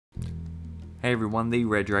Hey everyone, the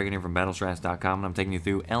Red Dragon here from Battlestrats.com, and I'm taking you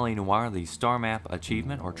through LA Noire, the Star Map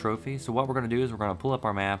achievement or trophy. So what we're going to do is we're going to pull up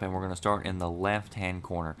our map and we're going to start in the left-hand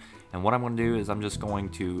corner. And what I'm going to do is I'm just going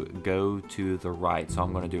to go to the right. So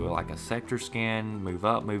I'm going to do like a sector scan, move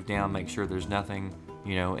up, move down, make sure there's nothing,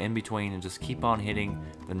 in between, and just keep on hitting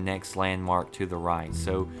the next landmark to the right.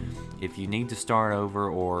 So if you need to start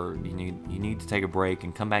over or you need to take a break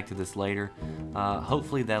and come back to this later,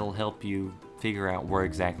 hopefully that'll help you figure out where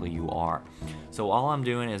exactly you are. So all I'm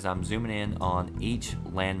doing is I'm zooming in on each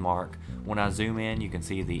landmark. When I zoom in, you can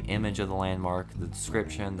see the image of the landmark, the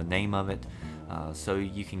description, the name of it, so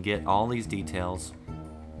you can get all these details.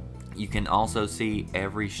 You can also see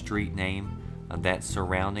every street name that's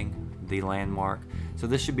surrounding the landmark. So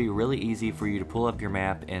this should be really easy for you to pull up your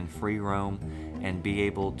map in free roam and be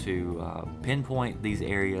able to pinpoint these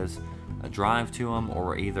areas, drive to them,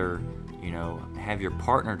 or either have your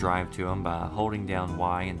partner drive to them by holding down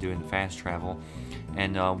Y and doing fast travel.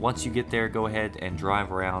 And once you get there, go ahead and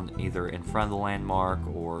drive around either in front of the landmark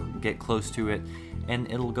or get close to it, and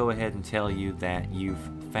it'll go ahead and tell you that you've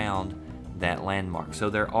found that landmark. So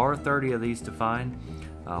there are 30 of these to find.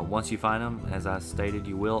 Once you find them, as I stated,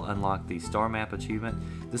 you will unlock the Star Map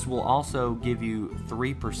achievement. This will also give you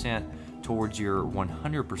 3% towards your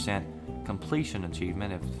 100% completion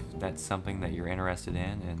achievement if that's something that you're interested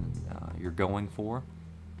in and you're going for.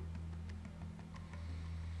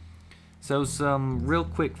 So some real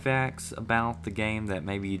quick facts about the game that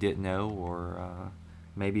maybe you didn't know or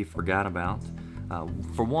maybe forgot about.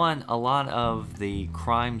 For one, a lot of the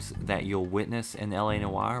crimes that you'll witness in LA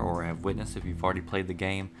Noire, or have witnessed if you've already played the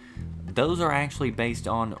game, those are actually based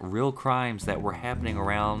on real crimes that were happening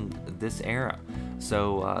around this era.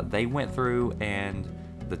 So they went through, and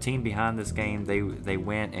the team behind this game, they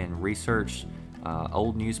went and researched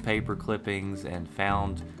old newspaper clippings and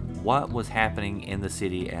found what was happening in the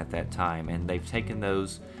city at that time, and they've taken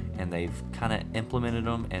those and they've kind of implemented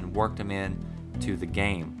them and worked them in to the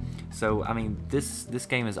game. So I mean, this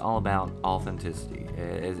game is all about authenticity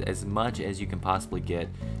as much as you can possibly get,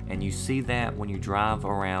 and you see that when you drive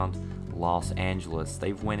around Los Angeles.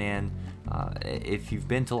 They've went in, if you've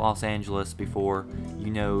been to Los Angeles before, you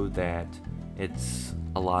know that it's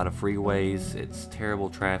a lot of freeways, it's terrible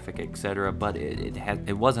traffic, etc., but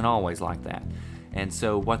it wasn't always like that. And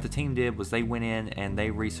so what the team did was they went in and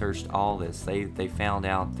they researched all this. They found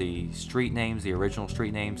out the street names, the original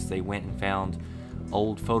street names. They went and found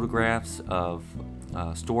old photographs of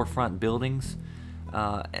storefront buildings,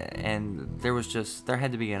 and there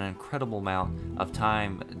had to be an incredible amount of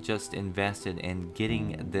time just invested in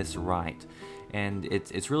getting this right. And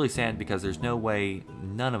it's really sad because there's no way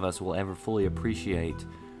none of us will ever fully appreciate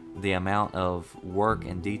the amount of work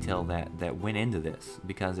and detail that went into this,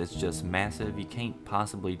 because it's just massive. You can't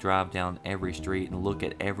possibly drive down every street and look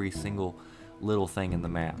at every single little thing in the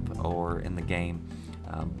map or in the game,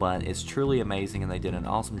 but it's truly amazing, and they did an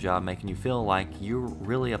awesome job making you feel like you're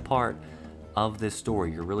really a part of this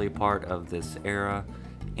story. You're really a part of this era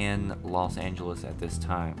in Los Angeles at this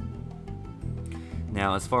time.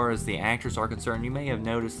 Now, as far as the actors are concerned, you may have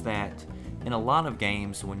noticed that in a lot of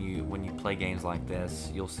games, when you play games like this,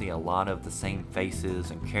 you'll see a lot of the same faces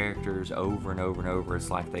and characters over and over and over. It's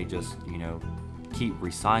like they just, keep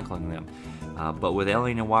recycling them. But with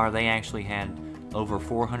LA Noire, they actually had over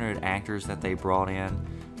 400 actors that they brought in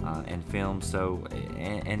and filmed. So,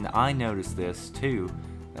 and I noticed this too.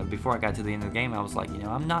 Before I got to the end of the game, I was like,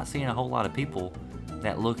 I'm not seeing a whole lot of people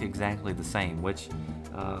that look exactly the same, which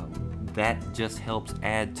that just helps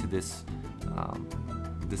add to this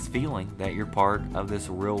this feeling that you're part of this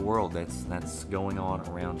real world that's going on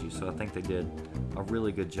around you. So I think they did a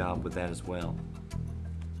really good job with that as well.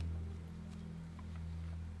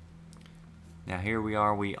 Now here we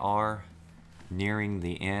are nearing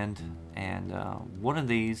the end, and one of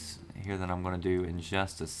these here that I'm going to do in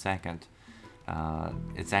just a second,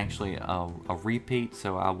 it's actually a repeat,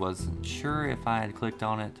 so I wasn't sure if I had clicked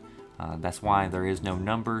on it. That's why there is no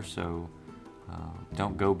number, so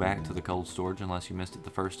don't go back to the cold storage unless you missed it the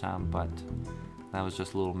first time. But that was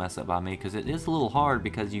just a little mess up by me, because it is a little hard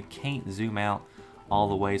because you can't zoom out all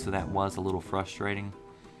the way, so that was a little frustrating.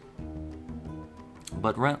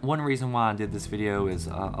 But one reason why I did this video is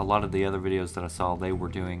a lot of the other videos that I saw, they were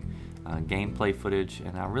doing gameplay footage,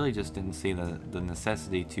 and I really just didn't see the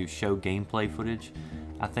necessity to show gameplay footage.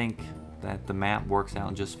 I think that the map works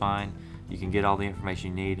out just fine. You can get all the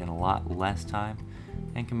information you need in a lot less time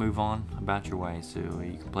and can move on about your way, so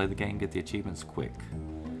you can play the game, get the achievements quick.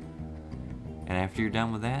 And after you're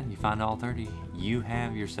done with that, you find all 30, you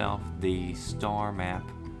have yourself the Star Map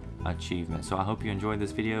achievement. So I hope you enjoyed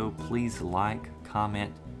this video. Please like,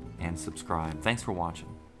 comment, and subscribe. Thanks for watching.